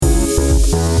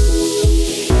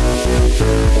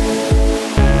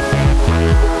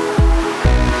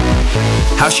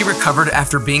how she recovered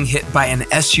after being hit by an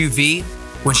SUV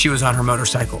when she was on her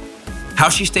motorcycle, how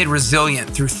she stayed resilient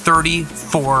through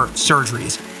 34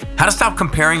 surgeries, how to stop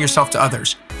comparing yourself to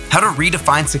others, how to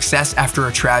redefine success after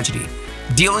a tragedy,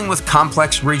 dealing with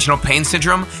complex regional pain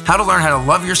syndrome, how to learn how to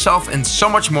love yourself, and so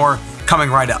much more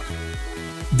coming right up.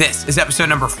 This is episode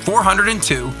number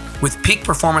 402 with peak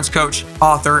performance coach,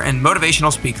 author, and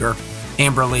motivational speaker,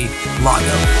 Amberly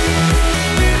Lago.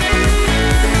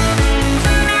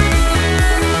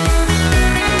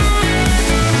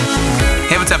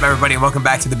 Hey, what's up, everybody, and welcome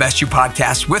back to the Best You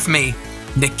podcast with me,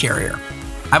 Nick Carrier.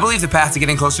 I believe the path to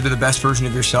getting closer to the best version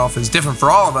of yourself is different for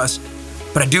all of us,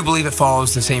 but I do believe it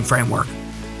follows the same framework.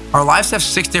 Our lives have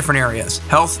 6 different areas: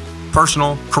 health,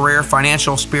 personal, career,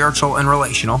 financial, spiritual, and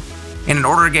relational. And in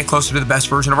order to get closer to the best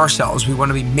version of ourselves, we want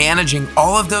to be managing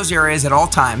all of those areas at all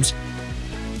times,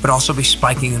 but also be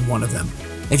spiking in one of them.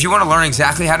 If you want to learn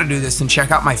exactly how to do this, then check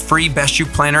out my free Best You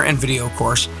planner and video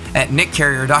course at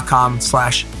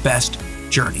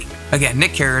nickcarrier.com/bestjourney. Again,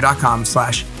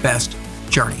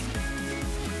 nickcarrier.com/bestjourney.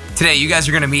 Today, you guys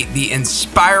are going to meet the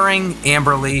inspiring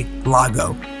Amberly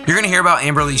Lago. You're going to hear about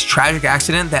Amberly's tragic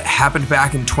accident that happened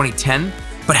back in 2010,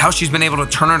 but how she's been able to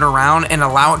turn it around and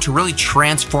allow it to really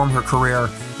transform her career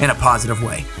in a positive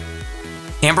way.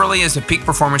 Amberly is a peak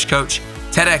performance coach,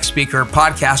 TEDx speaker,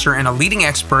 podcaster, and a leading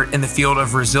expert in the field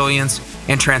of resilience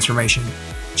and transformation.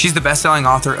 She's the best-selling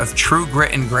author of True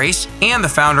Grit and Grace and the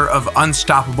founder of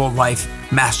Unstoppable Life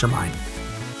Mastermind.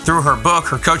 Through her book,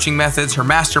 her coaching methods, her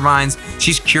masterminds,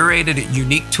 she's curated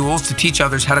unique tools to teach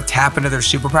others how to tap into their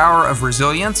superpower of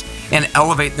resilience and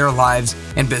elevate their lives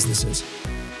and businesses.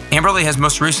 Amberly has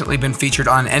most recently been featured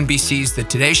on NBC's The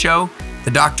Today Show,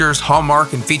 The Doctors,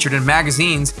 Hallmark, and featured in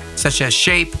magazines such as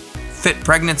Shape, Fit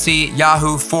Pregnancy,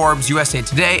 Yahoo, Forbes, USA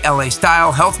Today, LA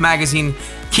Style, Health Magazine,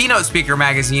 Keynote Speaker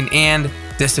Magazine, and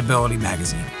Disability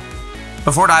Magazine.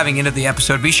 Before diving into the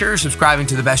episode, be sure you're subscribing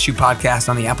to the Best You podcast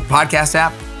on the Apple Podcast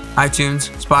app, iTunes,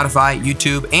 Spotify,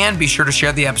 YouTube, and be sure to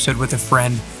share the episode with a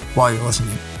friend while you're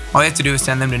listening. All you have to do is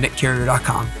send them to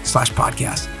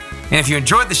nickcarrier.com/podcast. And if you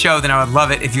enjoyed the show, then I would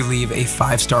love it if you leave a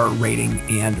 5-star rating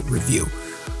and review.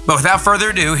 But without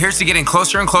further ado, here's to getting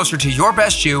closer and closer to your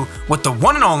best you with the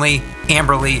one and only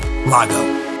Amberly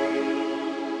Lago.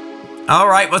 All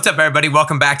right, what's up, everybody?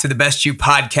 Welcome back to the Best You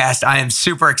podcast. I am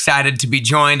super excited to be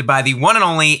joined by the one and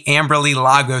only Amberly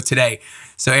Lago today.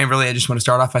 So Amberly, I just want to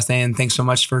start off by saying thanks so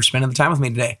much for spending the time with me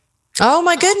today. Oh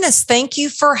my goodness. Thank you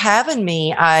for having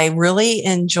me. I really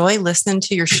enjoy listening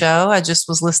to your show. I just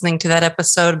was listening to that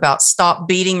episode about stop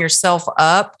beating yourself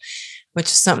up, which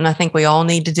is something I think we all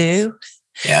need to do.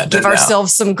 Yeah. Give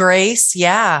ourselves some grace.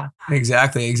 Yeah.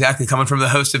 Exactly. Coming from the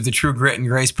host of the True Grit and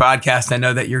Grace podcast, I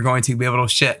know that you're going to be able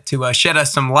to shed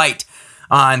us some light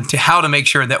on to how to make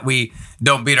sure that we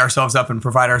don't beat ourselves up and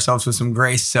provide ourselves with some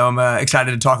grace. So I'm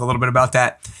excited to talk a little bit about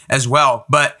that as well.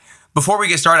 But before we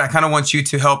get started, I kind of want you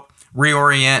to help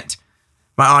reorient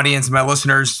my audience, my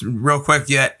listeners real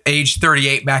quick. At age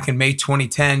 38 back in May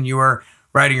 2010, you were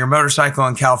riding your motorcycle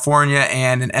in California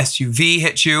and an SUV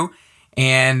hit you.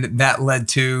 And that led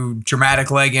to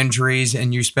dramatic leg injuries.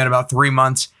 And you spent about 3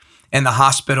 months in the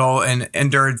hospital and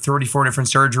endured 34 different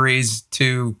surgeries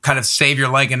to kind of save your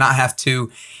leg and not have to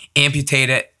amputate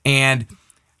it. And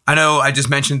I know I just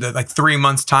mentioned the 3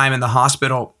 months time in the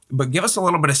hospital, but give us a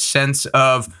little bit of sense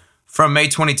of from May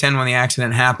 2010 when the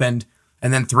accident happened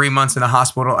and then 3 months in the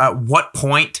hospital, at what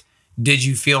point did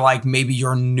you feel like maybe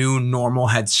your new normal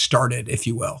had started, if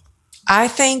you will? I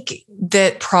think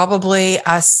that probably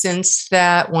I sensed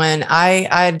that when I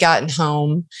had gotten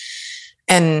home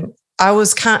and I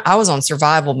was on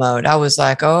survival mode. I was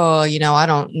like, I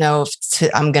don't know if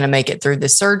I'm going to make it through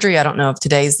this surgery. I don't know if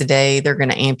today's the day they're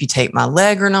going to amputate my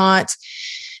leg or not.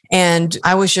 And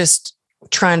I was just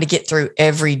trying to get through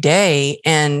every day,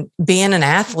 and being an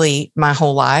athlete my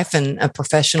whole life and a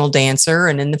professional dancer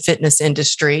and in the fitness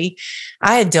industry,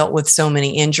 I had dealt with so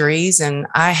many injuries and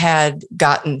I had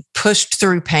gotten pushed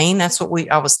through pain. That's what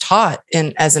I was taught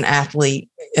as an athlete,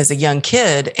 as a young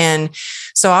kid. And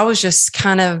so I was just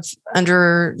kind of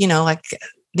under,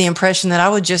 the impression that I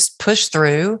would just push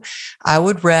through. I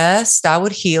would rest, I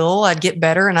would heal, I'd get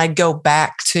better, and I'd go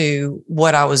back to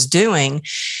what I was doing.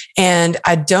 And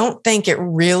I don't think it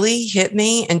really hit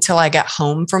me until I got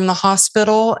home from the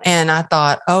hospital. And I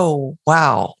thought, oh,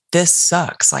 wow, this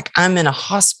sucks. Like, I'm in a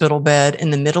hospital bed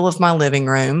in the middle of my living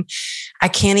room. I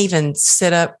can't even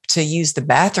sit up to use the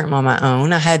bathroom on my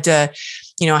own. I had to,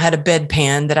 I had a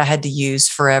bedpan that I had to use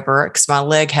forever because my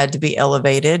leg had to be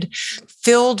elevated,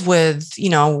 filled with,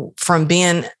 from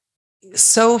being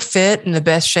so fit in the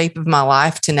best shape of my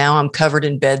life to now I'm covered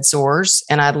in bed sores,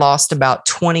 and I'd lost about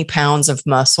 20 pounds of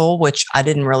muscle, which I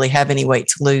didn't really have any weight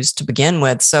to lose to begin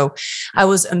with. So I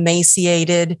was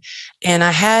emaciated, and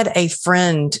I had a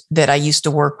friend that I used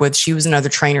to work with. She was another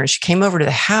trainer, and she came over to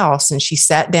the house and she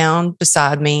sat down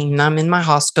beside me, and I'm in my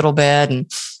hospital bed,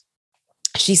 and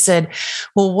she said,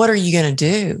 well, what are you going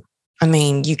to do? I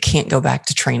mean, you can't go back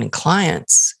to training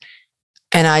clients.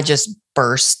 And I just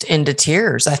burst into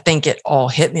tears. I think it all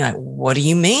hit me like, what do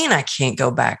you mean I can't go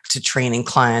back to training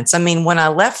clients? I mean, when I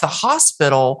left the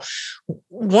hospital,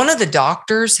 one of the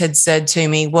doctors had said to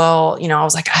me, well, I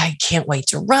was like, I can't wait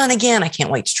to run again. I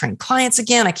can't wait to train clients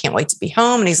again. I can't wait to be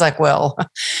home. And he's like, well,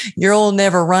 you'll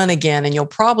never run again, and you'll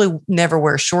probably never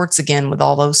wear shorts again with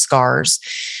all those scars.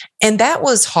 And that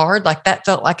was hard. Like, that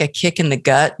felt like a kick in the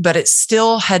gut, but it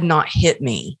still had not hit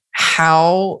me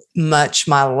how much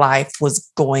my life was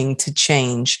going to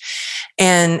change.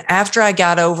 And after I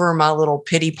got over my little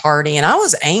pity party, and I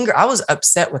was angry, I was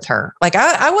upset with her. Like,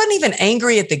 I wasn't even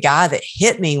angry at the guy that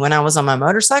hit me when I was on my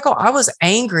motorcycle. I was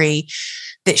angry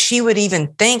that she would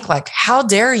even think, like, how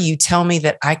dare you tell me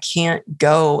that I can't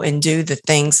go and do the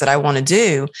things that I want to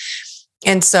do?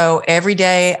 And so every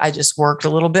day I just worked a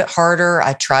little bit harder.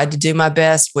 I tried to do my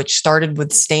best, which started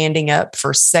with standing up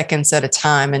for seconds at a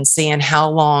time and seeing how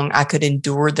long I could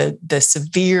endure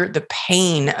the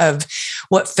pain of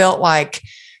what felt like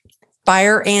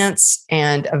fire ants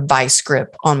and a vice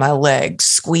grip on my leg,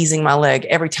 squeezing my leg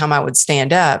every time I would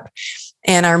stand up.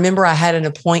 And I remember I had an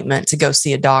appointment to go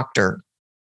see a doctor.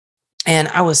 And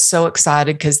I was so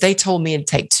excited because they told me it'd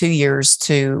take 2 years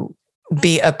to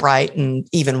be upright and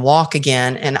even walk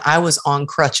again. And I was on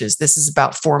crutches. This is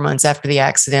about 4 months after the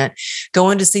accident,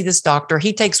 going to see this doctor.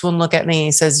 He takes one look at me and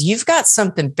he says, you've got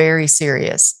something very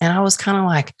serious. And I was kind of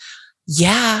like,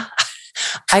 yeah,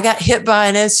 I got hit by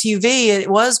an SUV.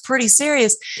 It was pretty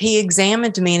serious. He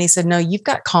examined me and he said, no, you've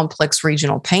got complex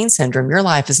regional pain syndrome. Your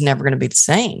life is never going to be the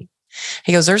same.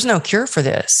 He goes, there's no cure for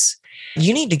this.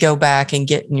 You need to go back and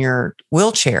get in your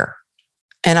wheelchair.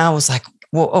 And I was like,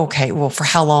 well, okay, well, for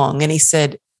how long? And he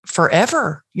said,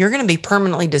 forever. You're going to be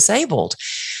permanently disabled.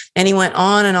 And he went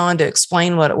on and on to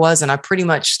explain what it was. And I pretty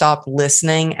much stopped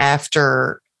listening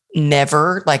after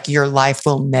never, like, your life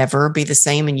will never be the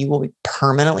same and you will be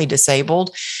permanently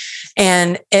disabled.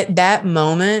 And at that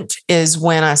moment is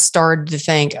when I started to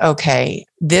think, okay,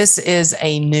 this is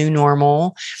a new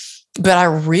normal. But I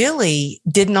really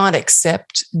did not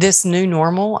accept this new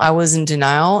normal. I was in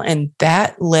denial, and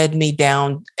that led me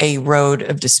down a road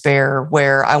of despair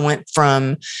where I went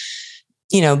from,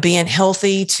 being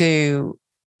healthy to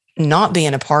not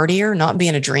being a partier, not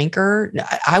being a drinker.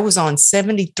 I was on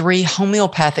 73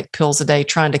 homeopathic pills a day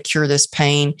trying to cure this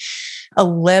pain,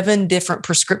 11 different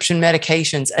prescription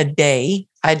medications a day.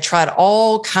 I'd tried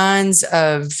all kinds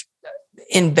of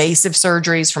invasive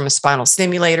surgeries, from a spinal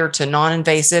stimulator to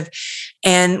non-invasive.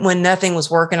 And when nothing was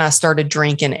working, I started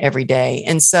drinking every day.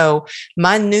 And so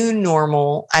my new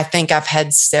normal, I think I've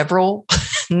had several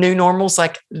new normals.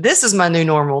 Like, this is my new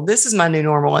normal. This is my new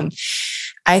normal. And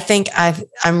I think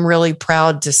I'm really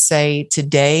proud to say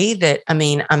today that,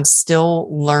 I'm still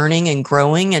learning and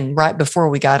growing. And right before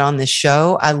we got on this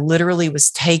show, I literally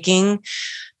was taking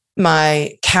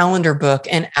my calendar book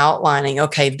and outlining,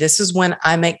 okay, this is when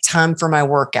I make time for my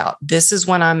workout. This is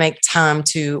when I make time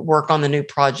to work on the new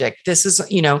project. This is,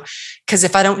 because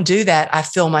if I don't do that, I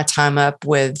fill my time up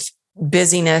with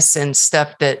busyness and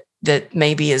stuff that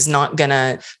maybe is not going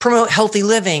to promote healthy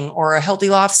living or a healthy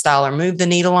lifestyle or move the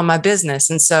needle on my business.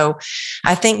 And so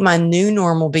I think my new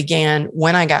normal began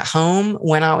when I got home,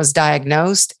 when I was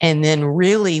diagnosed, and then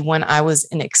really when I was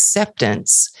in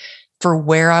acceptance for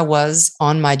where I was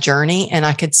on my journey, and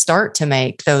I could start to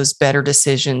make those better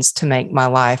decisions to make my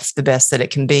life the best that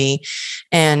it can be.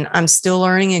 And I'm still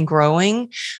learning and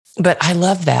growing, but I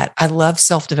love that. I love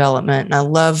self-development, and I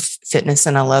love fitness,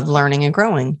 and I love learning and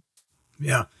growing.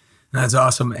 Yeah, that's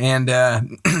awesome. And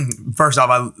first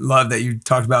off, I love that you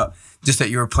talked about just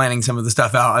that you were planning some of the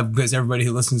stuff out, because everybody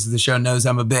who listens to the show knows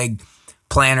I'm a big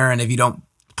planner. And if you don't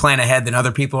plan ahead, then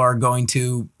other people are going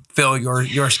to fill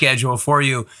your schedule for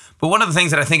you. But one of the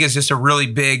things that I think is just a really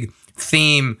big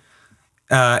theme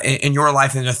in your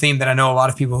life, and a theme that I know a lot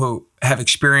of people who have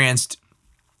experienced,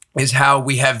 is how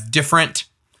we have different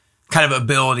kind of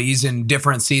abilities in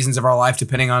different seasons of our life,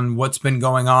 depending on what's been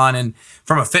going on. And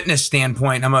from a fitness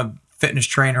standpoint, I'm a fitness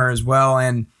trainer as well.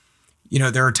 And,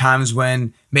 there are times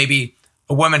when maybe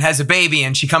a woman has a baby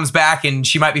and she comes back and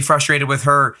she might be frustrated with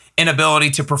her inability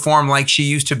to perform like she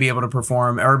used to be able to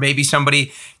perform. Or maybe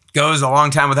somebody goes a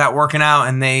long time without working out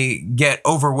and they get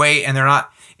overweight and they're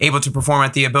not able to perform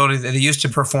at the ability that they used to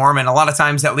perform. And a lot of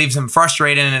times that leaves them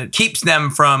frustrated and it keeps them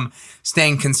from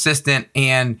staying consistent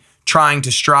and trying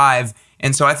to strive.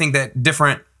 And so I think that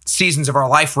different seasons of our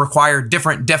life require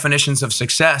different definitions of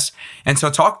success. And so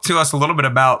talk to us a little bit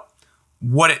about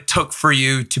what it took for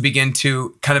you to begin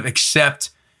to kind of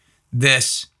accept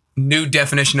this new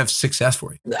definition of success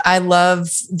for you. I love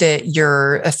that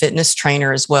you're a fitness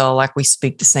trainer as well. Like we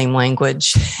speak the same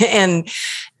language.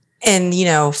 And, you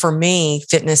know, for me,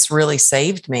 fitness really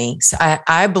saved me. So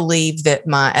I believe that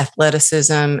my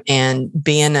athleticism and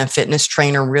being a fitness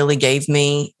trainer really gave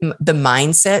me the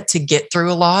mindset to get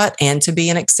through a lot and to be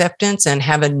in acceptance and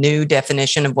have a new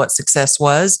definition of what success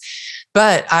was.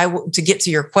 But to get to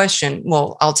your question,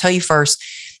 well, I'll tell you first.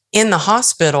 In the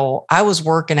hospital, I was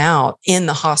working out in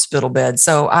the hospital bed.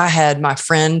 So I had my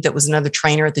friend that was another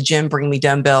trainer at the gym bring me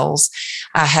dumbbells.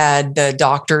 I had the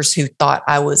doctors who thought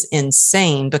I was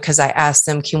insane because I asked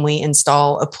them, can we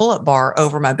install a pull-up bar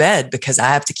over my bed? Because I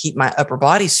have to keep my upper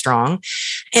body strong.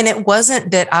 And it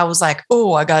wasn't that I was like,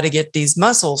 oh, I got to get these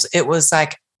muscles. It was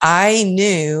like, I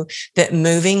knew that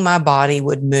moving my body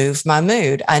would move my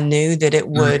mood. I knew that it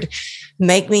would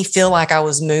make me feel like I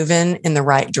was moving in the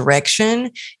right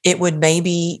direction. It would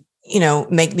maybe,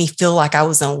 make me feel like I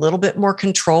was in a little bit more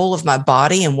control of my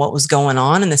body and what was going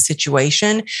on in the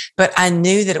situation. But I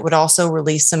knew that it would also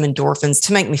release some endorphins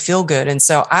to make me feel good. And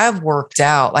so I've worked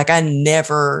out, like I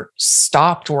never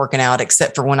stopped working out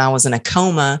except for when I was in a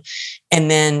coma. And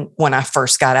then when I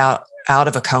first got out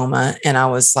of a coma and I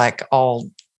was like all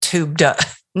tubed up.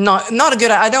 Not a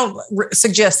good, I don't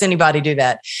suggest anybody do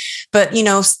that. But,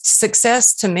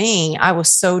 success to me, I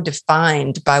was so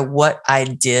defined by what I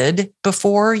did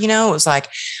before, it was like,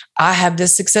 I have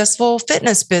this successful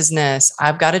fitness business.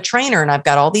 I've got a trainer and I've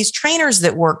got all these trainers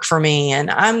that work for me and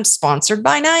I'm sponsored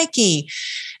by Nike.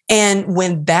 And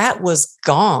when that was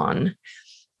gone,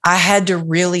 I had to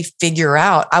really figure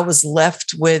out, I was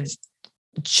left with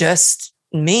just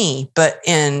me, but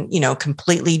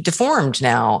completely deformed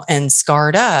now and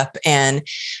scarred up. And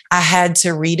I had to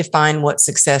redefine what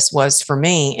success was for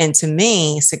me. And to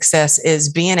me, success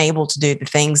is being able to do the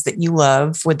things that you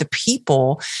love with the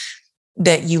people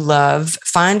that you love,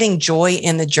 finding joy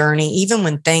in the journey, even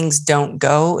when things don't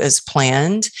go as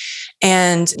planned.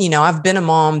 And, I've been a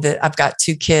mom that I've got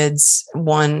 2 kids,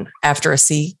 one after a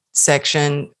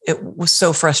C-section. It was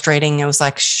so frustrating. It was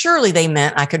like, surely they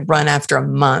meant I could run after a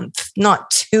month,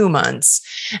 not 2 months.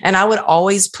 And I would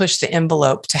always push the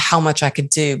envelope to how much I could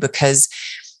do because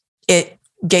it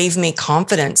gave me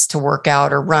confidence to work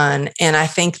out or run. And I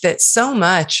think that so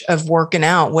much of working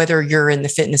out, whether you're in the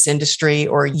fitness industry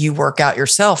or you work out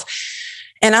yourself,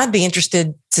 and I'd be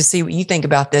interested to see what you think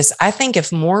about this. I think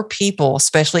if more people,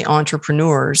 especially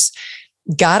entrepreneurs,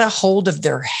 got a hold of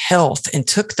their health and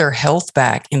took their health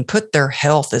back and put their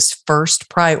health as first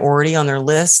priority on their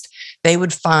list, they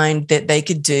would find that they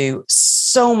could do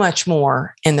so much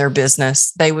more in their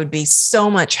business. They would be so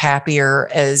much happier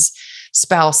as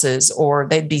spouses, or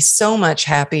they'd be so much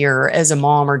happier as a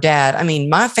mom or dad. I mean,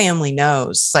 my family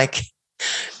knows, like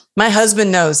my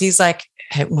husband knows. He's like,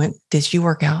 hey, did you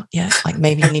work out yet? Like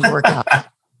maybe you need to work out.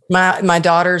 My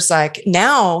daughter's like,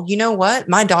 now, you know what?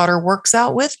 My daughter works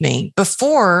out with me.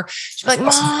 Before, she's like,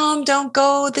 Mom, don't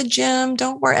go to the gym.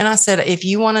 Don't work. And I said, if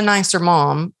you want a nicer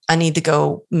mom, I need to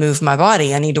go move my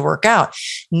body. I need to work out.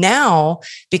 Now,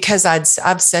 because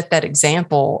I've set that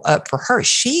example up for her,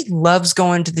 she loves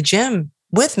going to the gym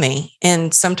with me.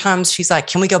 And sometimes she's like,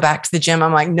 can we go back to the gym?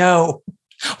 I'm like, no,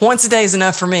 once a day is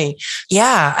enough for me.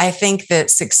 Yeah, I think that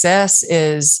success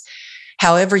is,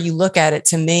 however you look at it,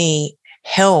 to me,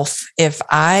 health. If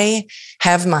I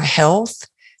have my health,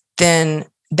 then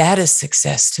that is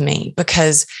success to me,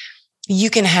 because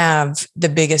you can have the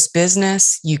biggest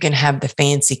business, you can have the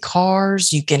fancy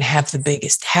cars, you can have the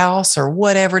biggest house or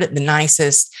whatever, the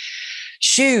nicest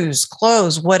shoes,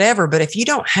 clothes, whatever. But if you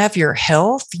don't have your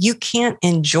health, you can't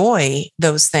enjoy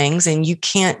those things and you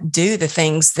can't do the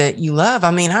things that you love.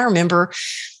 I mean, I remember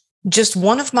just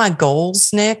one of my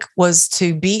goals, Nick, was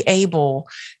to be able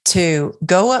to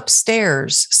go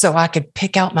upstairs so I could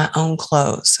pick out my own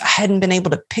clothes. I hadn't been able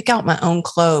to pick out my own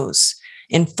clothes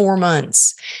in 4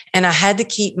 months. And I had to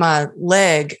keep my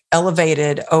leg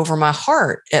elevated over my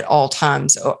heart at all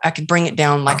times. I could bring it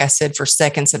down, like I said, for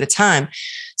seconds at a time.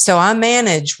 So I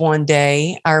managed one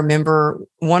day. I remember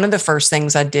one of the first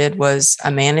things I did was I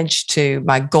managed to,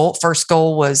 my first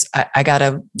goal was I got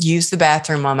to use the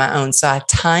bathroom on my own. So I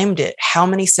timed it, how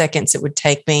many seconds it would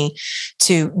take me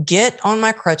to get on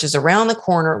my crutches around the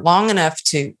corner long enough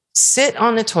to sit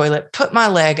on the toilet, put my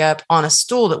leg up on a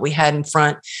stool that we had in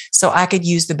front so I could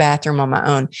use the bathroom on my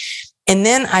own. And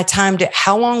then I timed it.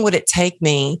 How long would it take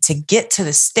me to get to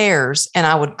the stairs? And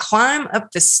I would climb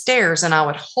up the stairs and I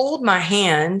would hold my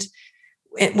hand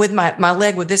with my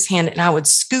leg with this hand, and I would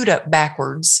scoot up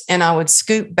backwards and I would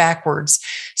scoot backwards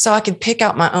so I could pick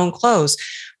out my own clothes.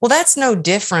 Well, that's no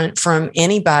different from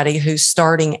anybody who's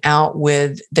starting out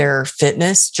with their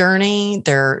fitness journey,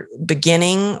 their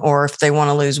beginning, or if they want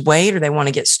to lose weight or they want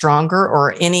to get stronger,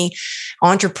 or any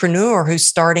entrepreneur who's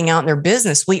starting out in their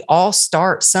business. We all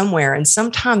start somewhere. And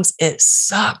sometimes it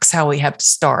sucks how we have to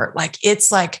start. Like, it's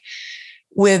like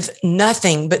with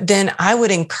nothing. But then I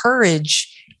would encourage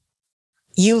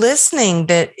you listening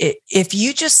that if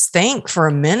you just think for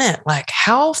a minute, like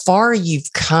how far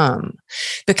you've come,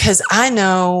 because I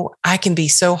know I can be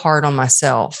so hard on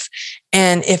myself.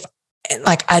 And if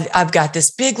like I've got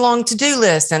this big, long to-do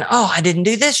list and, I didn't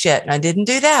do this yet. And I didn't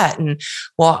do that. And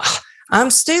well, I'm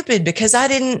stupid because I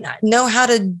didn't know how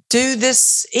to do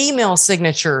this email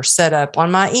signature setup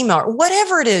on my email, or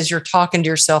whatever it is you're talking to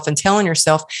yourself and telling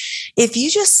yourself. If you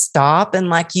just stop and,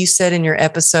 like you said in your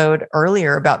episode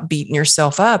earlier about beating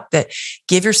yourself up, that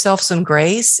give yourself some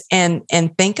grace and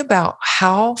think about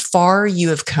how far you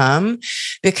have come,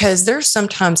 because there's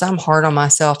sometimes I'm hard on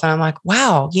myself and I'm like,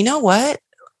 wow, you know what?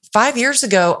 5 years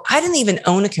ago, I didn't even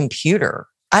own a computer.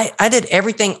 I did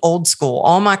everything old school.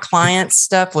 All my clients'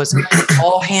 stuff was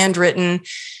all handwritten.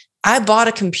 I bought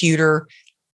a computer,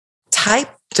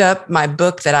 typed up my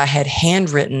book that I had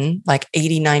handwritten, like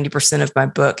 80-90% of my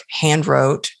book hand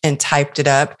wrote and typed it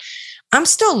up. I'm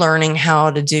still learning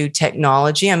how to do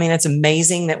technology. I mean, it's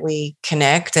amazing that we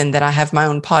connect and that I have my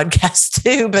own podcast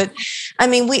too. But I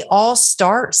mean, we all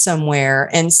start somewhere.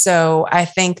 And so I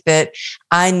think that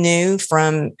I knew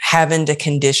from having to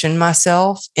condition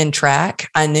myself in track,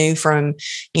 I knew from,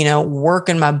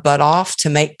 working my butt off to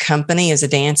make company as a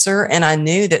dancer. And I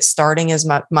knew that starting as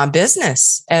my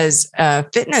business as a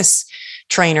fitness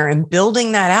trainer and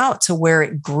building that out to where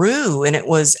it grew and it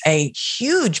was a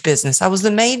huge business. I was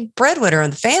the main breadwinner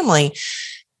of the family,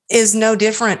 is no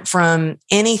different from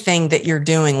anything that you're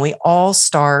doing. We all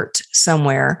start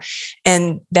somewhere.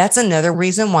 And that's another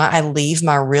reason why I leave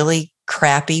my really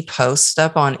crappy posts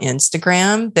up on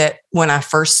Instagram, that when I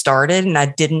first started and I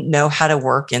didn't know how to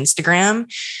work Instagram,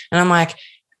 and I'm like,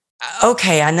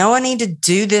 okay, I know I need to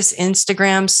do this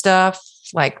Instagram stuff,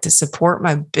 like to support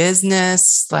my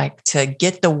business, like to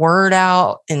get the word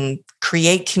out and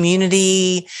create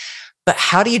community. But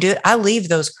how do you do it? I leave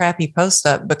those crappy posts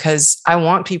up because I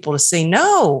want people to see,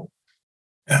 no,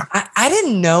 I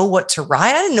didn't know what to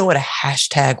write. I didn't know what a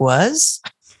hashtag was.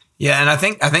 Yeah. And I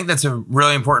think that's a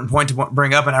really important point to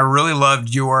bring up. And I really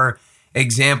loved your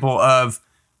example of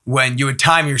when you would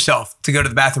time yourself to go to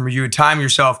the bathroom, or you would time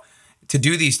yourself to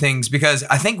do these things, because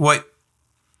I think what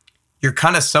you're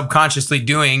kind of subconsciously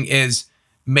doing is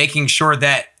making sure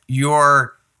that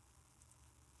you're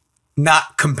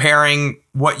not comparing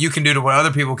what you can do to what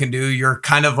other people can do. You're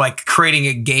kind of like creating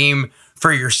a game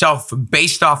for yourself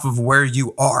based off of where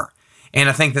you are. And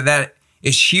I think that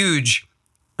is huge.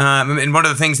 And one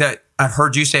of the things that I've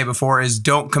heard you say before is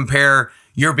don't compare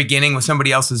your beginning with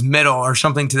somebody else's middle, or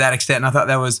something to that extent. And I thought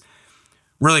that was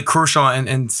really crucial.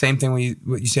 And same thing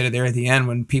what you said there at the end,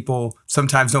 when people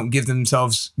sometimes don't give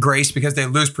themselves grace because they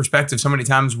lose perspective so many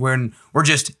times. When we're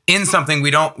just in something, we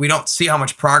don't see how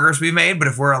much progress we've made. But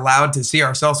if we're allowed to see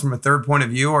ourselves from a third point of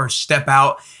view, or step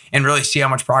out and really see how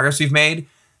much progress we've made,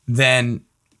 then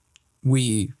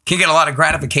we can get a lot of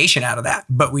gratification out of that.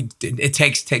 But it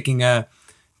takes taking a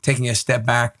step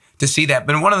back to see that.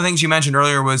 But one of the things you mentioned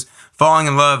earlier was falling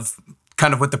in love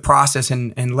kind of with the process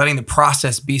and letting the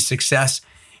process be success.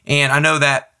 And I know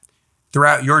that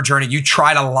throughout your journey, you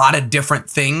tried a lot of different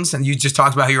things, and you just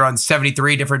talked about how you're on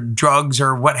 73 different drugs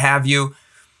or what have you.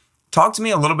 Talk to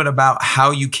me a little bit about how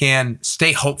you can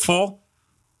stay hopeful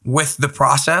with the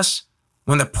process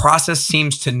when the process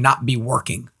seems to not be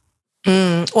working.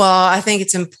 Well, I think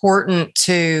it's important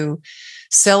to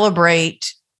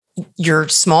celebrate your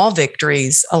small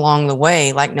victories along the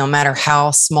way. Like, no matter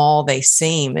how small they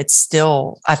seem, it's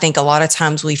still, I think a lot of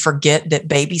times we forget that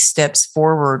baby steps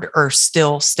forward are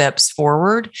still steps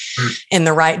forward in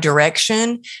the right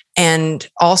direction. And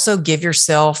also give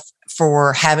yourself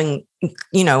for having,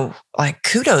 like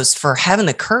kudos for having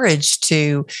the courage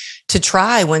to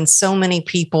try when so many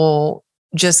people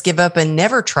just give up and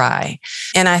never try.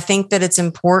 And I think that it's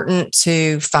important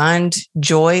to find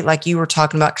joy, like you were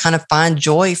talking about, kind of find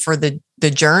joy for the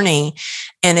journey.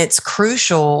 And it's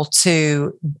crucial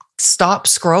to stop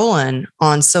scrolling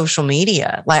on social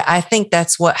media. Like, I think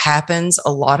that's what happens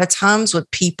a lot of times with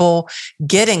people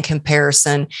get in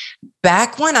comparison.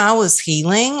 Back when I was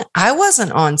healing, I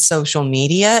wasn't on social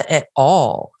media at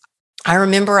all. I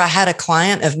remember I had a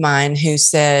client of mine who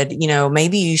said,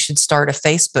 maybe you should start a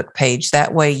Facebook page.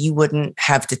 That way you wouldn't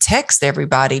have to text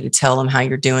everybody to tell them how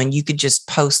you're doing. You could just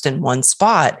post in one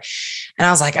spot. And I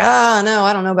was like, no,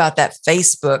 I don't know about that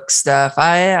Facebook stuff.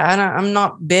 I'm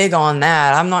not big on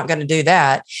that. I'm not going to do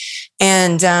that.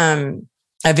 And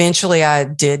eventually I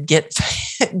did get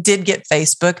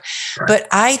Facebook, right. But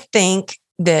I think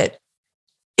that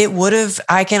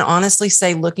I can honestly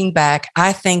say, looking back,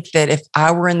 I think that if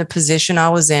I were in the position I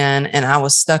was in and I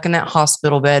was stuck in that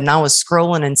hospital bed and I was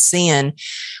scrolling and seeing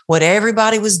what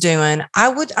everybody was doing,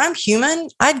 I'm human.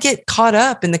 I'd get caught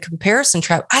up in the comparison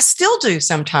trap. I still do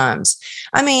sometimes.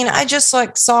 I mean, I just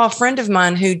saw a friend of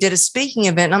mine who did a speaking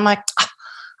event and I'm like,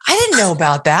 I didn't know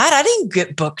about that. I didn't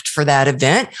get booked for that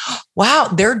event. Wow,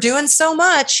 they're doing so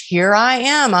much. Here I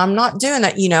am. I'm not doing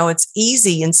that. It's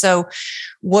easy. And so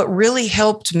what really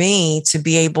helped me to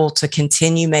be able to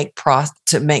continue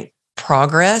to make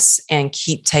progress and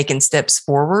keep taking steps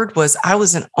forward was I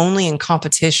wasn't only in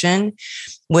competition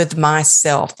with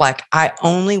myself. Like I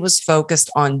only was focused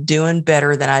on doing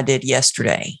better than I did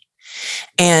yesterday.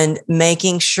 And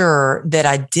making sure that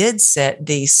I did set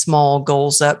these small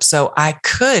goals up so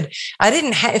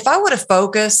if I would have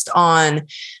focused on,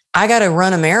 I got to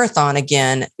run a marathon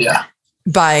again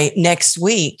by next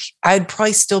week, I'd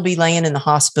probably still be laying in the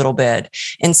hospital bed.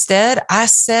 Instead, I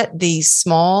set these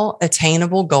small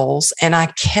attainable goals and I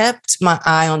kept my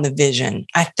eye on the vision.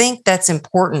 I think that's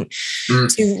important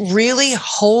to really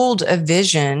hold a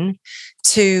vision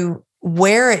to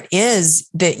where it is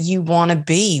that you want to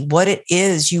be, what it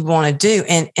is you want to do,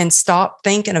 and stop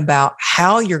thinking about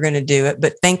how you're going to do it,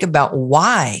 but think about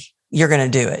why you're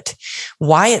going to do it,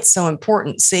 why it's so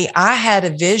important. See, I had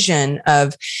a vision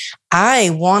of,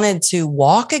 I wanted to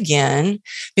walk again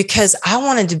because I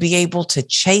wanted to be able to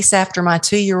chase after my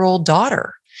 2-year-old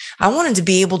daughter. I wanted to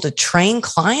be able to train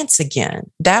clients again.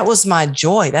 That was my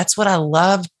joy. That's what I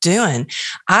loved doing.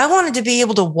 I wanted to be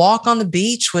able to walk on the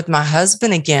beach with my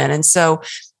husband again. And so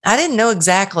I didn't know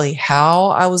exactly how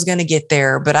I was going to get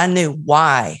there, but I knew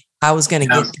why I was going to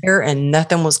get there and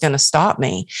nothing was going to stop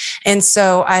me. And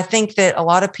so I think that a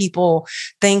lot of people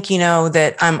think,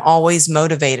 that I'm always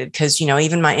motivated because,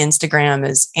 even my Instagram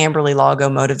is Amberly Lago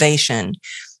Motivation.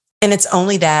 And it's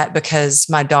only that because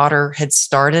my daughter had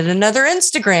started another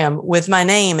Instagram with my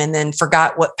name and then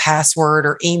forgot what password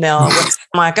or email. I'm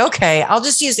like, okay, I'll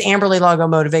just use Amberly Lago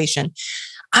Motivation.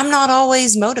 I'm not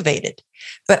always motivated,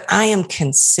 but I am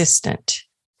consistent.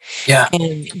 Yeah.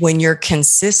 And when you're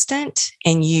consistent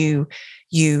and you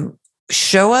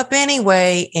show up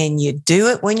anyway, and you do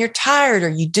it when you're tired, or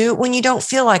you do it when you don't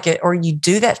feel like it, or you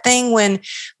do that thing when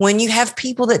you have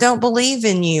people that don't believe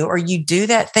in you, or you do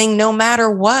that thing no matter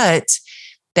what,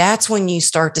 that's when you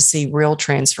start to see real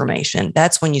transformation.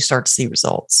 That's when you start to see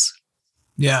results.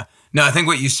 Yeah. No, I think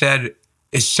what you said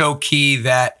is so key,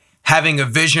 that having a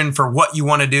vision for what you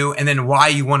want to do and then why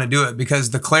you want to do it, because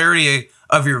the clarity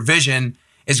of your vision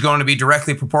is going to be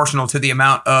directly proportional to the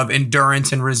amount of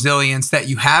endurance and resilience that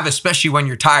you have, especially when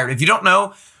you're tired. If you don't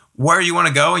know where you want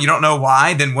to go and you don't know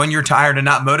why, then when you're tired and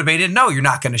not motivated, no, you're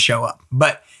not going to show up.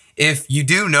 But if you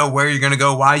do know where you're going to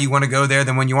go, why you want to go there,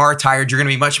 then when you are tired, you're going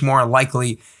to be much more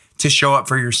likely to show up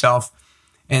for yourself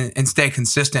and stay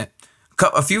consistent.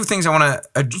 A few things I want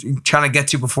to try to get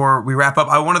to before we wrap up.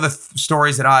 One of the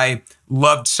stories that I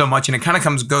loved so much, and it kind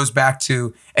of goes back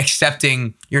to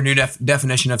accepting your new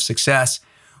definition of success,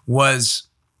 was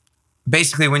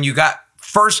basically when you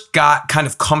first got kind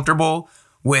of comfortable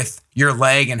with your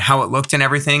leg and how it looked and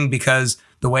everything, because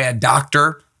the way a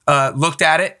doctor looked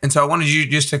at it. And so I wanted you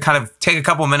just to kind of take a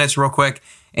couple of minutes real quick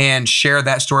and share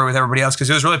that story with everybody else,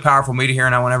 because it was really powerful for me to hear,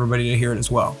 and I want everybody to hear it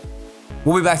as well.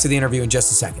 We'll be back to the interview in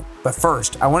just a second. But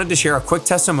first, I wanted to share a quick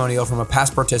testimonial from a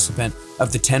past participant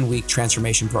of the 10-week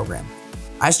transformation program.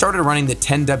 I started running the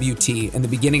 10WT in the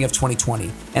beginning of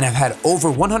 2020, and I've had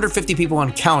over 150 people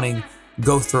and counting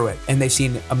go through it, and they've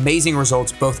seen amazing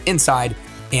results both inside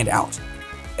and out.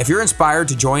 If you're inspired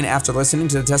to join after listening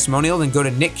to the testimonial, then go to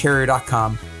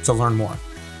nickcarrier.com to learn more.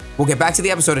 We'll get back to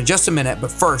the episode in just a minute,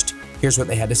 but first, here's what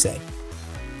they had to say.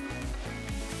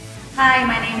 Hi,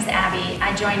 my name's Abby.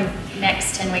 I joined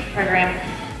Nick's 10-week program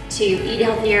to eat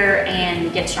healthier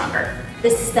and get stronger.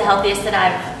 This is the healthiest that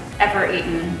I've ever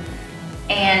eaten,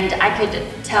 and I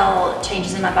could tell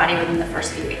changes in my body within the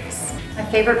first few weeks. My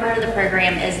favorite part of the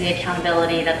program is the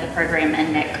accountability that the program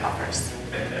and Nick offers.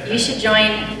 You should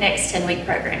join Nick's 10-week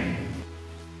program.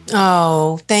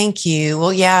 Oh, thank you.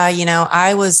 Well, yeah,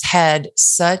 I had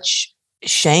such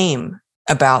shame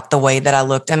about the way that I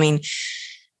looked. I mean,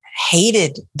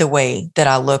 hated the way that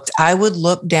I looked. I would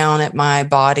look down at my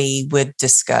body with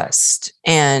disgust.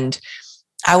 And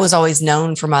I was always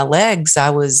known for my legs. I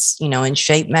was, in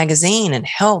Shape magazine and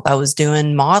Health. I was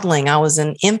doing modeling. I was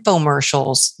in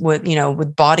infomercials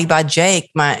with Body by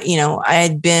Jake. I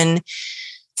had been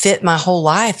fit my whole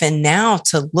life. And now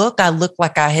I look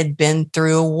like I had been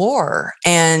through a war.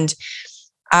 And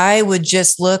I would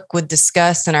just look with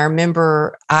disgust. And I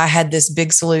remember I had this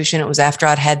big solution. It was after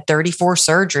I'd had 34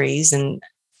 surgeries, and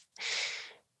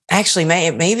actually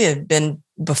maybe it had been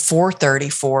before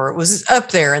 34. It was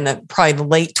up there in probably the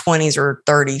late 20s or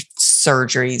 30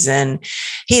 surgeries. And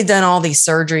he had done all these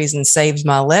surgeries and saved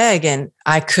my leg, and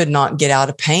I could not get out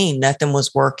of pain. Nothing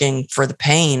was working for the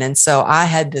pain. And so I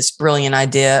had this brilliant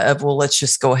idea of, well, let's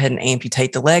just go ahead and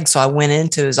amputate the leg. So I went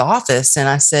into his office and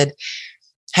I said,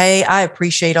 hey, I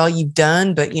appreciate all you've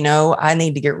done, but I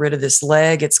need to get rid of this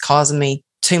leg. It's causing me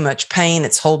too much pain.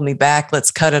 It's holding me back.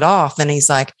 Let's cut it off. And he's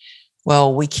like,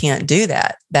 well, we can't do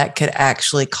that. That could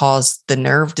actually cause the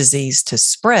nerve disease to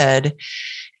spread.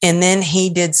 And then he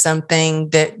did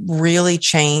something that really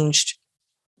changed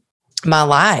my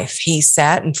life. He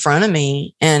sat in front of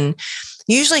me, and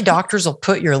usually doctors will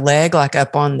put your leg like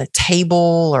up on the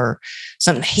table or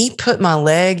something. He put my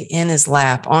leg in his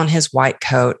lap on his white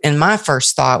coat. And my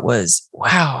first thought was,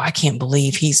 wow, I can't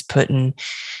believe he's putting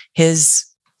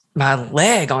my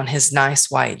leg on his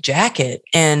nice white jacket.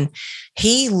 And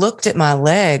he looked at my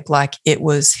leg like it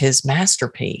was his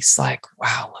masterpiece. Like,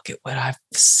 wow, look at what I've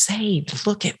saved.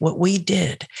 Look at what we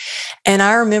did. And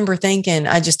I remember thinking,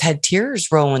 I just had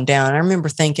tears rolling down. I remember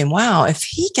thinking, wow, if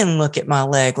he can look at my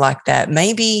leg like that,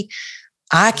 maybe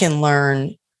I can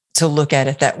learn to look at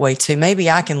it that way too. Maybe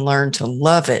I can learn to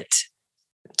love it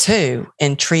too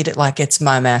and treat it like it's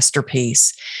my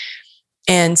masterpiece.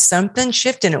 And something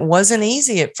shifted. It wasn't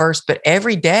easy at first, but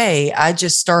every day I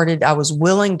was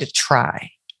willing to try.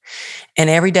 And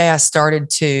every day I started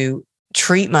to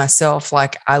treat myself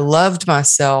like I loved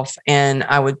myself, and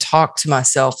I would talk to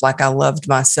myself like I loved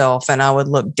myself. And I would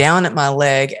look down at my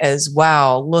leg as,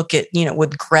 wow, look at,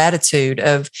 with gratitude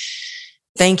of,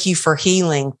 thank you for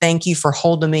healing. Thank you for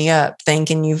holding me up.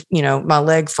 Thanking you, my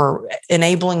leg for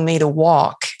enabling me to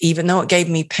walk. Even though it gave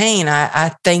me pain,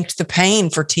 I thanked the pain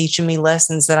for teaching me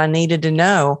lessons that I needed to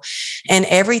know. And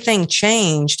everything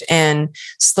changed. And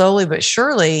slowly but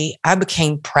surely, I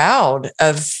became proud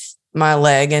of my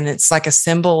leg. And it's like a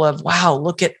symbol of, wow,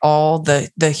 look at all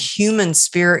the human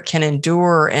spirit can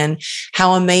endure and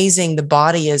how amazing the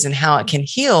body is and how it can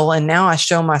heal. And now I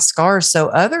show my scars so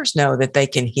others know that they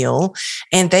can heal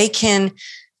and they can,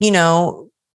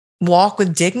 walk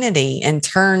with dignity and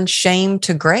turn shame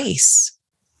to grace.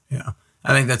 Yeah.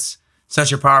 I think that's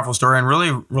such a powerful story and really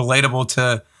relatable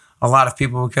to a lot of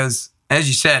people because, as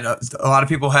you said, a lot of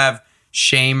people have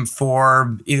shame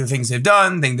for either things they've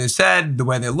done, things they've said, the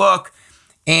way they look.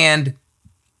 And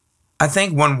I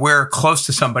think when we're close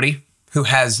to somebody who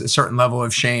has a certain level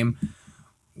of shame,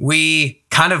 we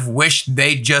kind of wish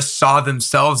they just saw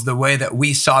themselves the way that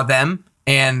we saw them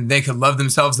and they could love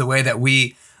themselves the way that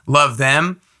we love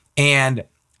them. And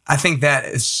I think that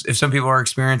if some people are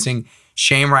experiencing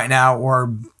shame right now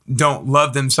or don't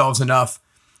love themselves enough,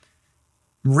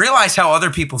 realize how other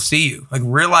people see you. Like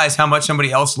realize how much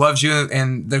somebody else loves you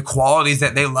and the qualities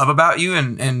that they love about you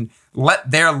and let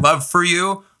their love for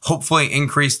you hopefully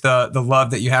increase the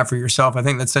love that you have for yourself. I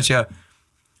think that's such a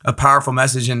powerful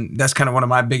message. And that's kind of one of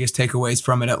my biggest takeaways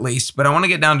from it, at least. But I want to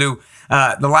get down to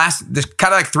there's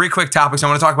kind of like 3 quick topics. I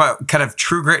want to talk about kind of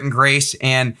true grit and grace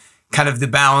and kind of the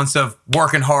balance of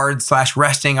working hard /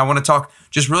 resting. I want to talk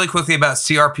just really quickly about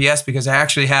CRPS because I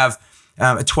actually have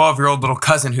a 12-year-old little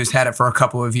cousin who's had it for a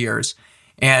couple of years.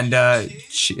 And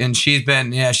she's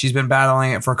been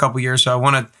battling it for a couple of years. So I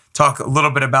want to talk a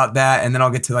little bit about that. And then I'll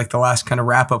get to like the last kind of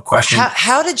wrap up question.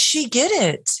 How did she get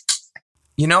it?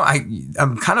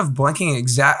 I'm kind of blanking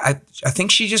exact. I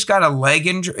think she just got a leg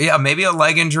injury. Yeah, maybe a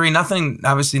leg injury. Nothing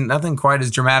quite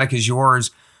as dramatic as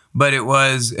yours. But it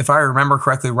was, if I remember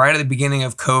correctly, right at the beginning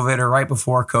of COVID or right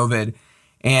before COVID.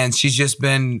 And she's just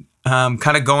been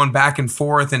kind of going back and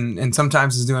forth and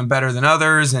sometimes is doing better than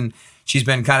others. And she's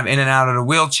been kind of in and out of a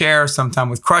wheelchair, sometimes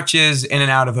with crutches, in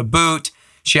and out of a boot.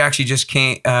 She actually just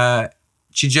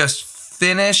she just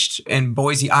finished in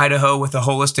Boise, Idaho with a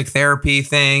holistic therapy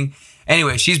thing.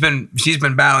 Anyway, she's been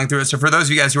battling through it. So for those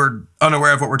of you guys who are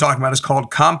unaware of what we're talking about, it's called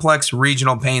complex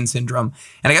regional pain syndrome.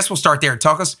 And I guess we'll start there.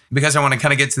 Talk us, because I want to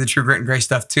kind of get to the true grit and grace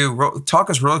stuff too. Talk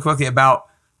us really quickly about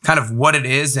kind of what it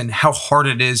is and how hard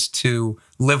it is to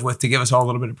live with, to give us all a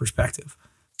little bit of perspective.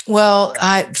 Well,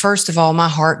 first of all, my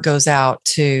heart goes out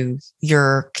to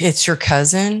your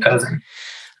cousin.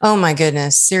 Oh my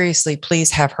goodness. Seriously,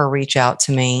 please have her reach out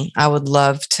to me. I would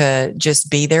love to just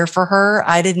be there for her.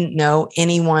 I didn't know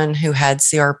anyone who had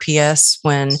CRPS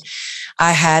when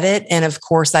I had it. And of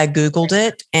course, I Googled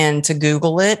it. And to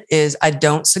Google it is, I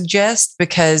don't suggest,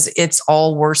 because it's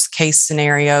all worst case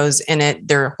scenarios in it.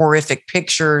 They're horrific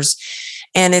pictures.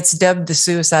 And it's dubbed the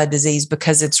suicide disease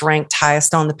because it's ranked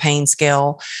highest on the pain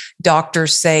scale.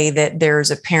 Doctors say that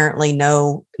there's apparently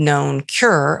no known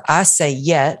cure. I say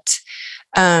yet.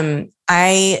 I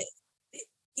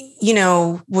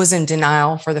was in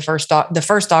denial for the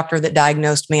first doctor that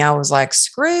diagnosed me. I was like,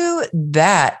 screw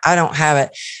that. I don't have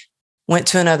it. Went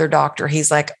to another doctor.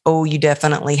 He's like, oh, you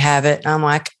definitely have it. And I'm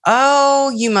like,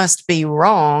 oh, you must be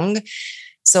wrong.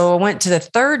 So I went to the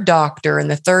third doctor, and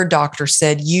the third doctor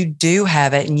said, you do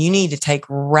have it, and you need to take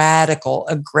radical,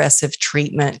 aggressive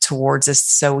treatment towards this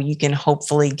so you can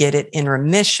hopefully get it in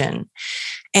remission.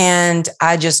 And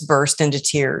I just burst into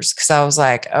tears because I was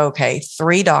like, okay,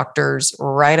 3 doctors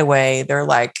right away. They're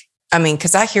like,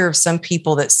 because I hear of some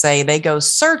people that say they go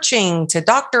searching to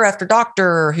doctor after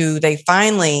doctor who they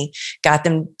finally got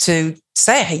them to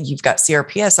say, hey, you've got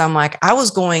CRPS. I'm like, I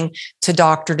was going to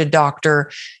doctor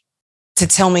to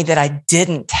tell me that I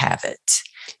didn't have it.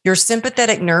 Your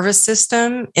sympathetic nervous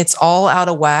system, it's all out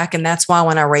of whack. And that's why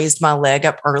when I raised my leg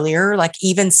up earlier, like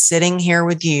even sitting here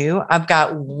with you, I've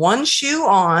got one shoe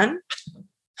on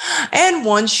and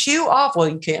one shoe off. Well,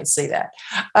 you can't see that.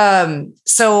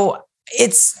 So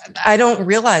I don't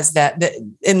realize that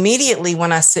immediately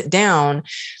when I sit down,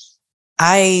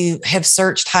 I have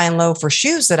searched high and low for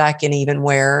shoes that I can even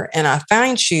wear. And I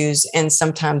find shoes, and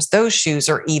sometimes those shoes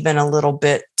are even a little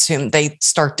bit they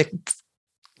start to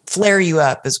flare you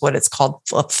up, is what it's called,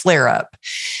 a flare up.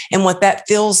 And what that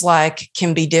feels like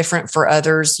can be different for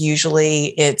others.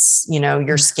 Usually it's,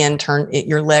 your skin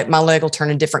my leg will turn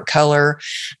a different color.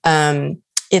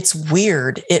 It's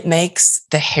weird. It makes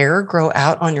the hair grow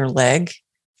out on your leg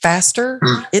faster.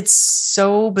 It's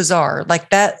so bizarre.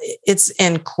 Like that, it's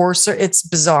coarser. It's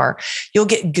bizarre. You'll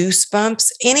get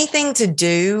goosebumps. Anything to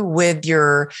do with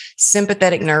your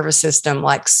sympathetic nervous system,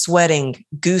 like sweating,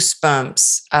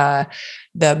 goosebumps,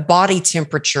 the body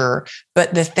temperature.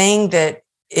 But the thing that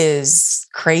is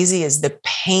crazy is the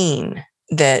pain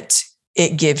that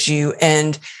it gives you.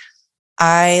 And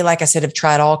like I said, have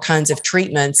tried all kinds of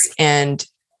treatments, and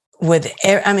I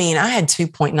had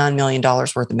 $2.9 million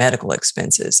worth of medical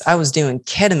expenses. I was doing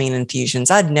ketamine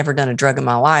infusions. I'd never done a drug in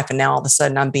my life. And now all of a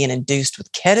sudden I'm being induced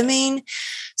with ketamine,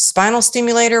 spinal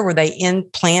stimulator, where they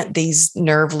implant these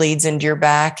nerve leads into your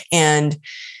back. And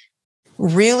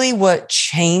really what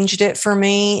changed it for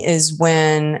me is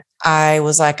when I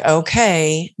was like,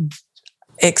 okay,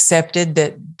 accepted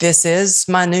that this is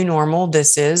my new normal.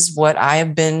 This is what I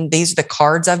have been. These are the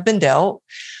cards I've been dealt.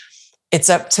 It's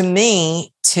up to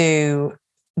me to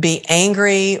be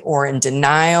angry or in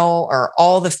denial, or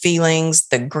all the feelings,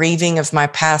 the grieving of my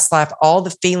past life, all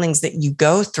the feelings that you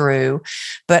go through.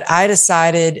 But I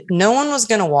decided no one was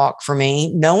going to walk for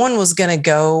me. No one was going to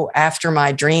go after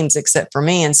my dreams except for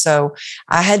me. And so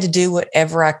I had to do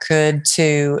whatever I could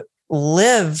to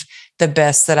live the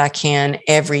best that I can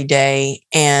every day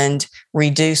and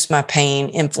reduce my pain,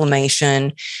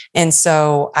 inflammation. And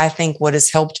so I think what has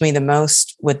helped me the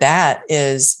most with that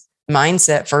is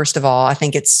mindset. First of all, I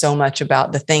think it's so much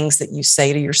about the things that you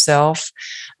say to yourself,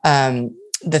 the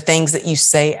things that you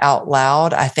say out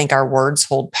loud. I think our words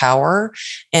hold power.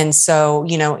 And so,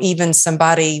 even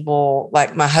somebody will,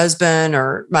 like my husband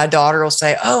or my daughter will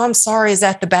say, oh, I'm sorry, is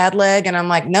that the bad leg? And I'm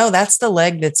like, no, that's the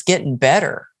leg that's getting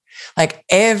better. Like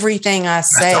everything I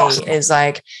say is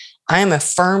like, I am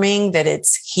affirming that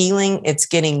it's healing, it's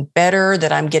getting better,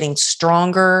 that I'm getting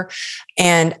stronger.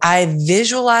 And I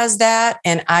visualize that,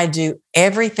 and I do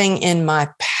everything in my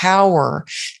power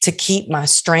to keep my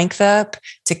strength up,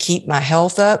 to keep my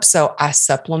health up. So I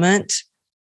supplement.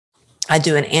 I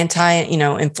do an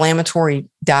anti-inflammatory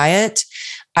diet.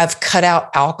 I've cut out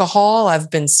alcohol. I've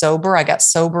been sober. I got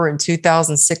sober in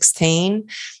 2016.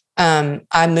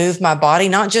 I move my body,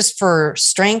 not just for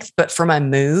strength, but for my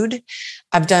mood.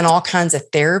 I've done all kinds of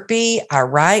therapy. I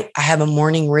write. I have a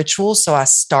morning ritual. So I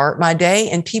start my day,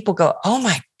 and people go, oh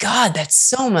my God, that's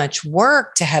so much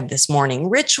work to have this morning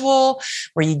ritual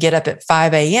where you get up at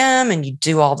 5 a.m. and you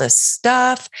do all this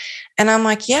stuff. And I'm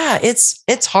like, yeah,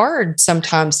 it's hard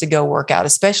sometimes to go work out,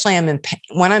 especially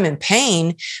when I'm in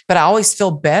pain, but I always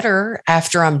feel better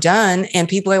after I'm done. And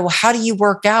people go, well, how do you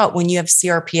work out when you have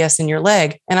CRPS in your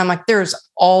leg? And I'm like, there's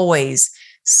always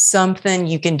something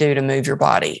you can do to move your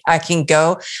body. I can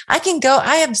go. I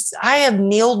have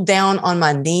kneeled down on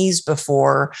my knees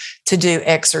before to do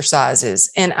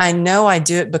exercises. And I know I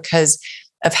do it because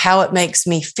of how it makes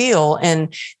me feel.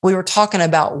 And we were talking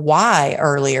about why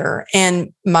earlier.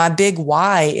 And my big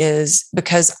why is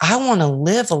because I want to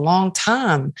live a long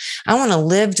time. I want to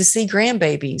live to see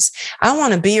grandbabies. I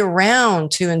want to be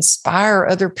around to inspire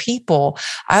other people.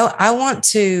 I want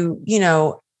to,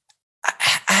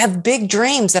 I have big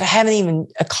dreams that I haven't even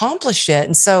accomplished yet.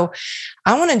 And so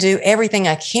I want to do everything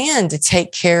I can to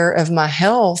take care of my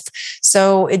health.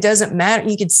 So it doesn't matter.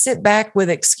 You could sit back with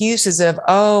excuses of,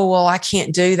 oh, well, I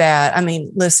can't do that. I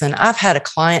mean, listen, I've had a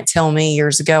client tell me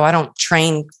years ago, I don't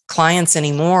train clients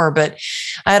anymore, but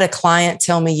I had a client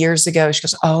tell me years ago, she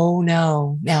goes, oh,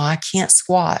 no, now I can't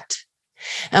squat.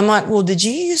 I'm like, well, did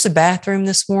you use the bathroom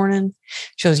this morning?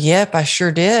 She goes, yep, I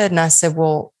sure did. And I said,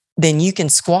 well, then you can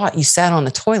squat. You sat on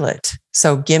the toilet.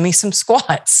 So give me some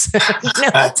squats.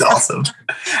 That's awesome.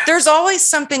 There's always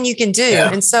something you can do.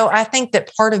 Yeah. And so I think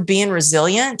that part of being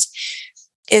resilient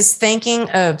is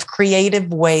thinking of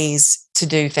creative ways to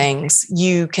do things.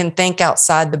 You can think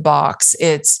outside the box.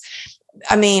 I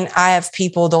have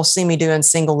people, they'll see me doing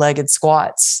single-legged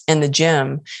squats in the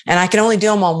gym, and I can only do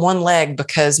them on one leg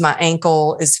because my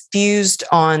ankle is fused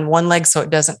on one leg. So it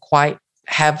doesn't quite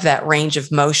have that range of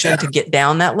motion to get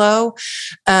down that low.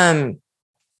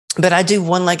 But I do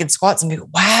one-legged squats and be,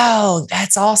 wow,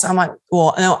 that's awesome. I'm like,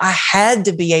 well, no, I had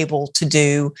to be able to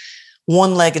do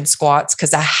one-legged squats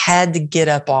because I had to get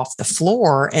up off the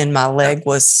floor and my leg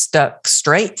was stuck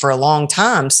straight for a long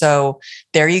time. So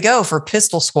there you go for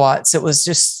pistol squats. It was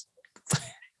just,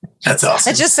 that's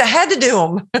awesome. I had to do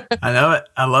them. I know it.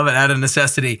 I love it. Out of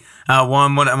necessity. I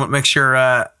want to make sure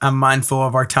I'm mindful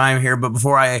of our time here, but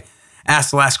before I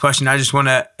ask the last question, I just want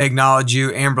to acknowledge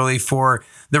you, Amberly, for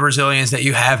the resilience that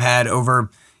you have had over,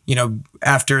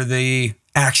 after the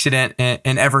accident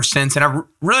and ever since. And I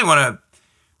really want to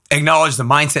acknowledge the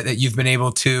mindset that you've been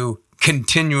able to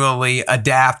continually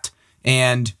adapt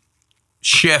and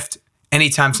shift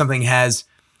anytime something has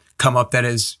come up that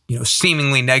is,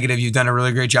 seemingly negative. You've done a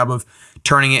really great job of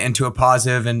turning it into a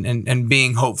positive and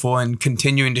being hopeful and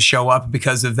continuing to show up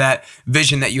because of that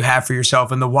vision that you have for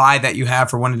yourself and the why that you have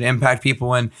for wanting to impact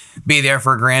people and be there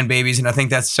for grandbabies. And I think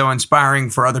that's so inspiring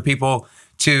for other people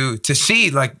to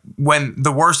see, like, when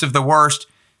the worst of the worst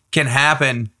can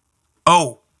happen.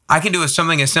 Oh, I can do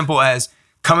something as simple as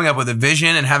coming up with a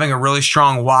vision and having a really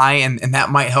strong why, and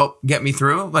that might help get me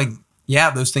through. Like, yeah,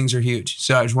 those things are huge.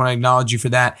 So I just want to acknowledge you for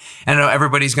that. And I know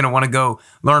everybody's going to want to go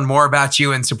learn more about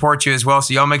you and support you as well.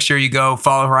 So y'all make sure you go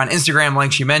follow her on Instagram,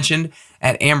 like she mentioned,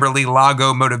 at Amberly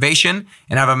Lago Motivation.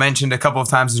 And I've mentioned a couple of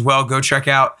times as well, go check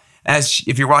out, as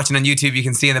if you're watching on YouTube, you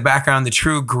can see in the background, the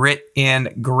True Grit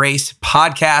and Grace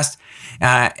podcast.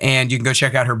 And you can go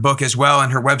check out her book as well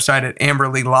and her website at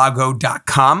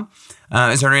amberlylago.com.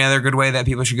 Is there any other good way that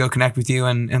people should go connect with you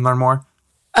and learn more?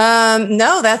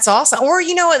 No, that's awesome. Or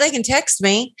you know what? They can text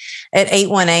me at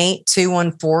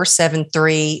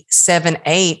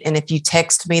 818-214-7378. And if you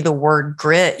text me the word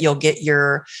grit, you'll get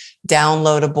your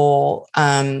downloadable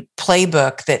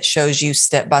playbook that shows you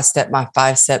step-by-step, my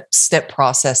 5-step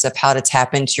process of how to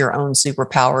tap into your own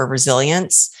superpower of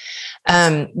resilience.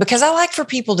 Because I like for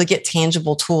people to get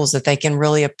tangible tools that they can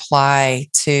really apply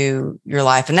to your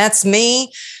life. And that's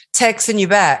me texting you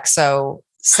back. So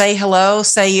say hello,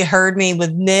 say you heard me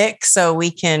with Nick, so we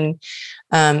can,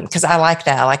 because I like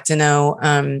that. I like to know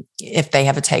if they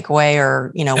have a takeaway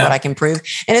or, what I can prove.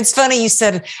 And it's funny, you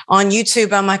said on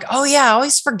YouTube, I'm like, oh yeah, I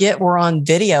always forget we're on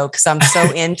video because I'm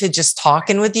so into just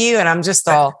talking with you. And I'm just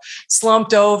all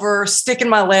slumped over, sticking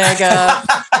my leg up.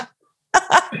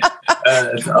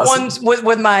 That's awesome. One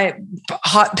with my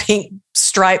hot pink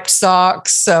striped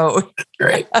socks. So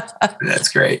great. That's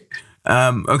great.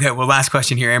 Okay. Well, last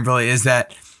question here, Amberly, is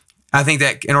that I think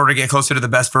that in order to get closer to the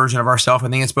best version of ourselves, I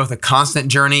think it's both a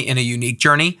constant journey and a unique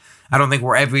journey. I don't think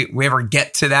we ever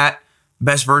get to that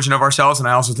best version of ourselves. And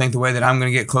I also think the way that I'm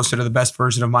going to get closer to the best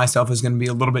version of myself is going to be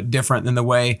a little bit different than the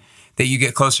way that you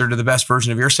get closer to the best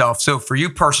version of yourself. So for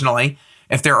you personally,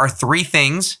 if there are 3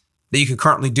 things that you could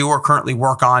currently do or currently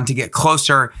work on to get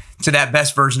closer to that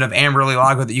best version of Amberly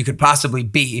Lago that you could possibly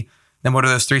be, then what are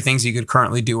those 3 things you could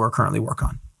currently do or currently work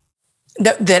on?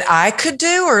 That I could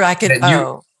do, or I could,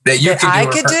 I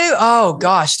could do. Oh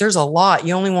gosh, there's a lot.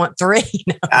 You only want 3.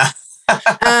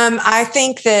 I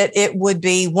think that it would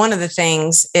be, one of the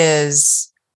things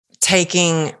is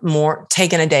taking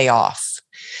a day off.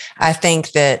 I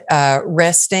think that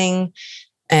resting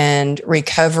and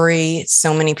recovery,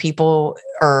 so many people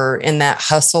are in that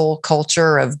hustle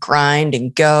culture of grind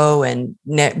and go,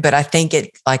 but I think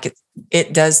it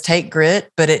does take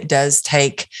grit, but it does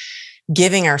take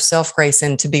giving ourselves grace.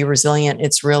 And to be resilient,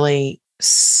 it's really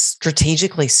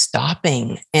strategically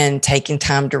stopping and taking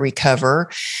time to recover.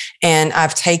 And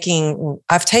I've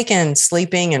taken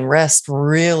sleeping and rest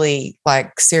really,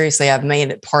 like, seriously. I've made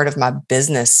it part of my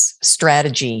business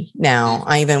strategy now.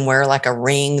 I even wear like a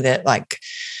ring that like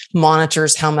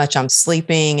monitors how much I'm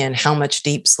sleeping and how much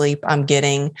deep sleep I'm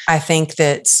getting. I think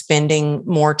that spending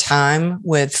more time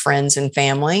with friends and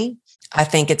family, I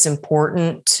think it's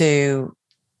important to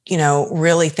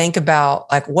really think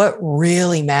about like what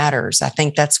really matters. I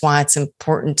think that's why it's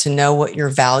important to know what your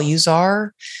values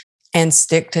are and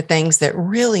stick to things that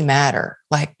really matter,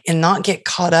 like, and not get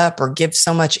caught up or give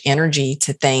so much energy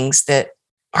to things that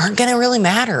aren't going to really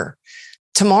matter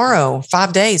tomorrow,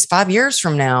 5 days, 5 years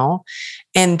from now.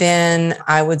 And then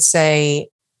I would say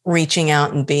reaching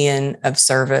out and being of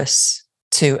service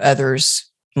to others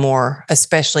more,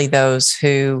 especially those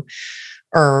who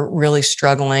are really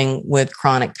struggling with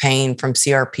chronic pain from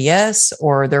CRPS,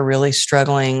 or they're really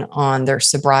struggling on their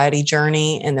sobriety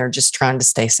journey and they're just trying to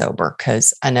stay sober,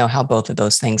 because I know how both of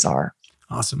those things are.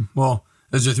 Awesome. Well,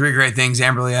 those are 3 great things,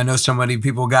 Amberly. I know so many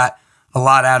people got a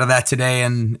lot out of that today,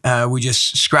 and we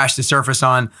just scratched the surface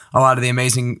on a lot of the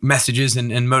amazing messages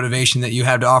and motivation that you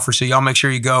have to offer. So y'all make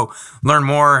sure you go learn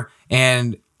more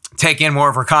and take in more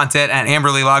of her content at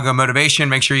Amberly Lago Motivation.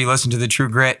 Make sure you listen to the True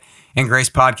Grit and Grace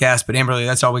podcast. But Amberly,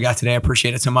 that's all we got today. I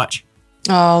appreciate it so much.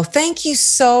 Oh, thank you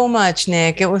so much,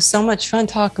 Nick. It was so much fun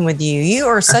talking with you. You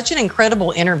are such an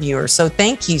incredible interviewer. So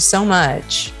thank you so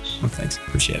much. Well, thanks.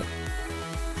 Appreciate it.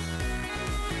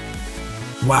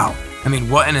 Wow. I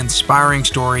mean, what an inspiring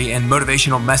story and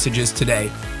motivational messages today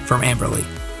from Amberly.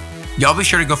 Y'all be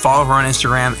sure to go follow her on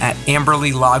Instagram at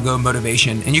Amberly Lago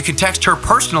Motivation. And you can text her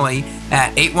personally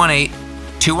at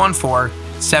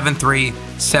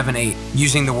 818-214-7378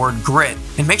 using the word grit.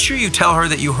 And make sure you tell her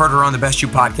that you heard her on the Best You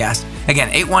podcast.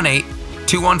 Again,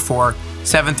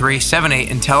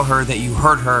 818-214-7378, and tell her that you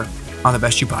heard her on the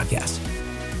Best You podcast.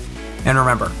 And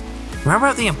remember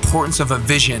the importance of a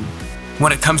vision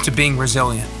when it comes to being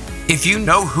resilient. If you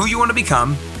know who you want to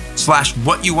become /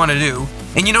 what you want to do,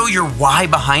 and you know your why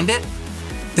behind it,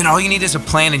 then all you need is a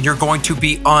plan and you're going to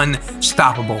be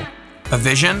unstoppable. A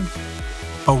vision,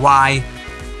 a why,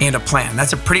 and a plan.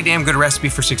 That's a pretty damn good recipe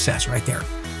for success right there.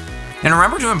 And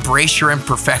remember to embrace your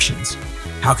imperfections.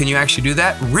 How can you actually do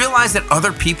that? Realize that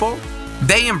other people,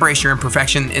 they embrace your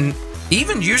imperfection and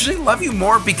even usually love you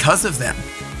more because of them.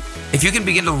 If you can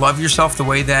begin to love yourself the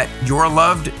way that you're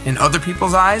loved in other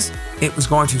people's eyes, it was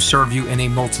going to serve you in a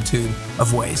multitude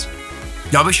of ways.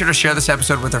 Y'all be sure to share this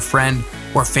episode with a friend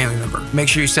or family member. Make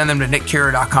sure you send them to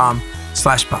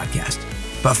nickcarrier.com/podcast.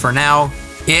 But for now,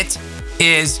 it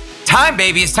is time,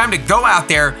 baby. It's time to go out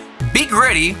there, be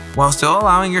gritty while still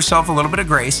allowing yourself a little bit of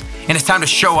grace. And it's time to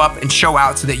show up and show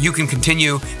out so that you can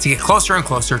continue to get closer and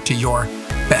closer to your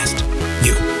best.